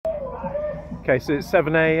Okay, so it's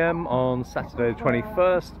 7 AM on Saturday the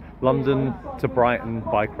 21st, London to Brighton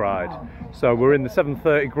bike ride. So we're in the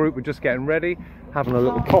 7:30 group, we're just getting ready, having a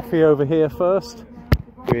little coffee over here first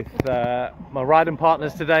with my riding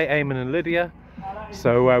partners today, Eamon and Lydia.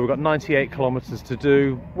 So we've got 98 kilometers to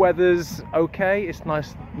do. Weather's okay, it's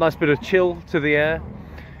nice bit of chill to the air.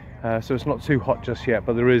 So it's not too hot just yet,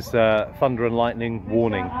 but there is thunder and lightning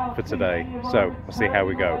warning for today. So we'll see how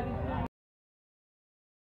we go.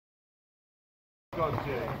 You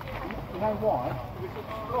know why?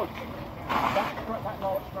 That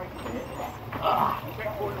large straight here.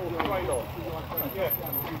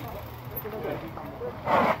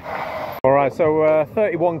 Alright, so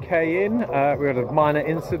 31k in, we had a minor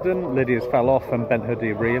incident. Lydia's fell off and bent her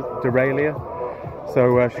derailleur.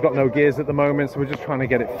 So she's got no gears at the moment, so we're just trying to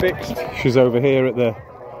get it fixed. She's over here at the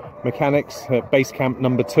mechanics at base camp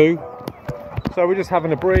number 2. So we're just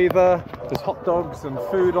having a breather. There's hot dogs and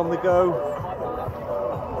food on the go.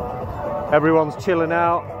 Everyone's chilling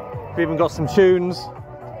out. We've even got some tunes.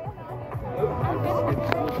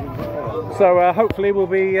 So hopefully we'll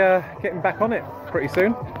be getting back on it pretty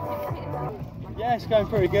soon. Yeah, it's going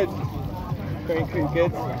pretty good. Pretty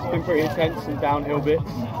good. It's been pretty intense, some downhill bits.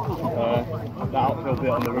 That uphill bit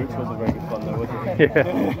on the routes wasn't very good fun though, was it?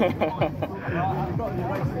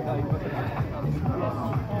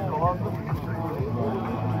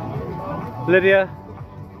 Yeah. Lydia,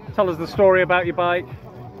 tell us the story about your bike.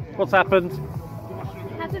 What's happened?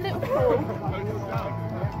 Had a little fall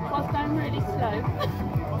whilst going really slow.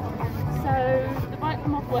 So the bike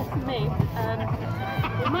come off worse than me.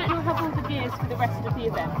 We might not have all the gears for the rest of the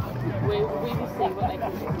event. We will see what they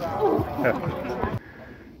can do.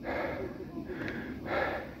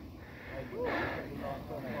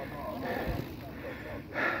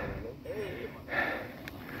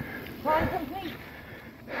 Time complete.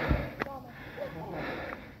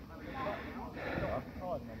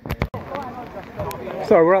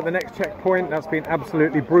 So we're at the next checkpoint. That's been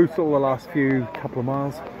absolutely brutal the last couple of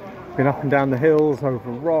miles. Been up and down the hills,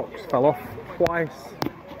 over rocks, fell off twice.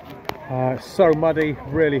 So muddy,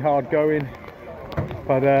 really hard going,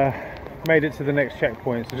 but made it to the next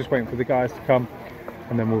checkpoint, so just waiting for the guys to come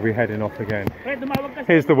and then we'll be heading off again.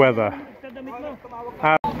 Here's the weather.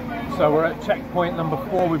 So we're at checkpoint number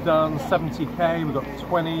 4. We've done 70k, we've got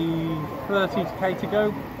 30k to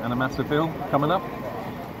go and a massive hill coming up,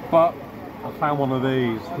 but I found one of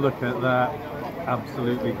these. Look at that,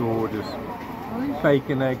 absolutely gorgeous.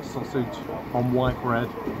 Bacon, egg, sausage on white bread,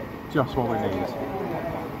 just what we need.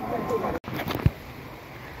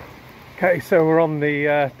 Okay, so we're on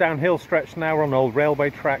the downhill stretch now. We're on the old railway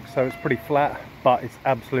track, so it's pretty flat, but it's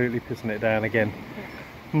absolutely pissing it down again.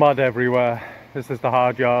 Mud everywhere. This is the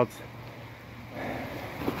hard yards.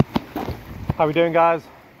 How we doing, guys?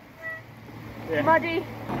 Yeah. Muddy.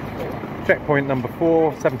 Checkpoint number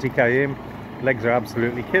 4, 70k in. Legs are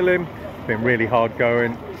absolutely killing. It's been really hard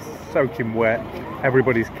going, soaking wet.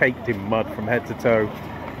 Everybody's caked in mud from head to toe.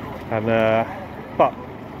 And but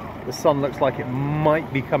the sun looks like it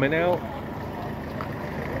might be coming out.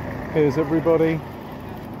 Here's everybody,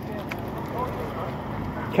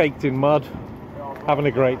 caked in mud, having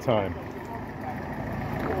a great time.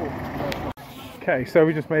 Okay, so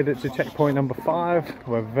we just made it to checkpoint number 5.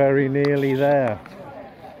 We're very nearly there.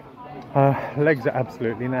 Legs are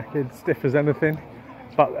absolutely knackered, stiff as anything,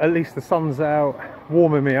 but at least the sun's out,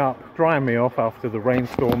 warming me up, drying me off after the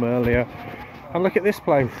rainstorm earlier. And look at this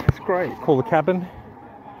place, it's great. Call the cabin.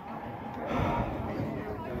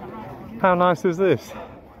 How nice is this?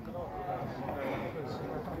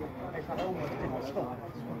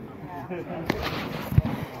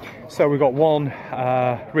 So we've got one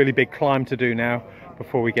really big climb to do now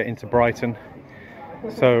before we get into Brighton.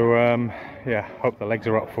 So yeah, hope the legs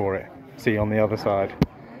are up for it. See you on the other side.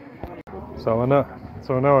 So I know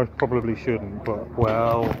I probably shouldn't, but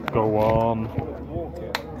well, go on.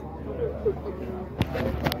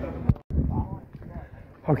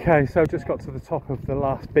 Okay, so just got to the top of the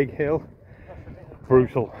last big hill.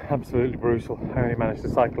 Brutal, absolutely brutal. I only managed to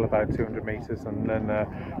cycle about 200 meters and then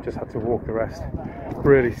just had to walk the rest.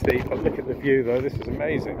 Really steep, but look at the view though, this is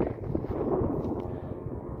amazing.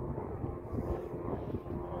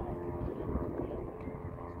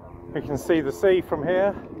 We can see the sea from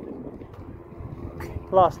here.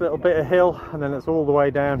 Last little bit of hill and then it's all the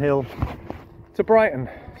way downhill to Brighton.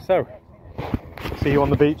 So, see you on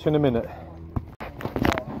the beach in a minute.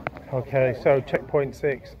 Okay, so checkpoint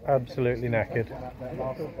 6, absolutely knackered,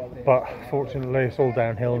 but fortunately it's all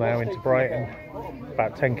downhill now into Brighton.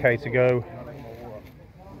 About 10k to go.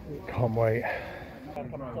 Can't wait.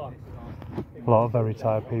 A lot of very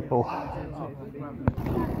tired people.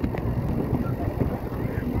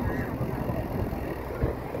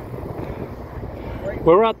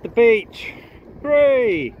 We're at the beach.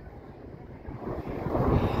 Hooray!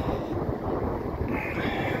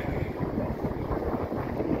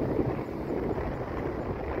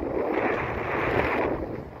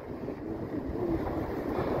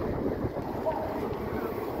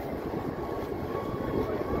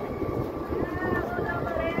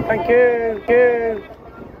 Thank you. Thank you.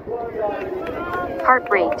 Heart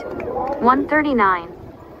rate 139.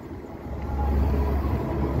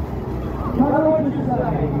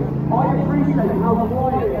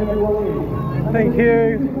 Thank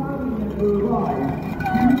you.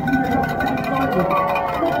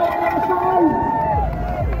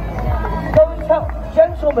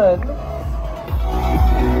 Gentlemen,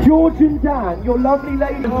 George and Dan, your lovely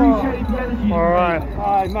lady, appreciate the energy. All right.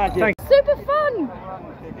 Hi, magic. Thanks. Super fun!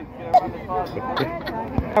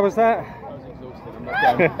 How was that?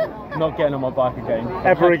 I'm not getting on my bike again.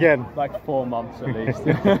 Ever again? Like 4 months at least.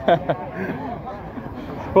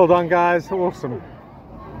 Well done, guys. Awesome.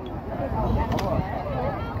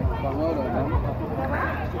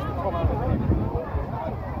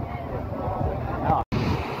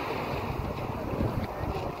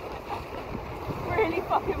 Really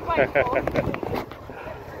fucking painful.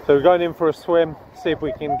 So we're going in for a swim, see if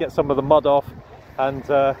we can get some of the mud off and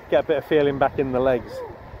get a bit of feeling back in the legs.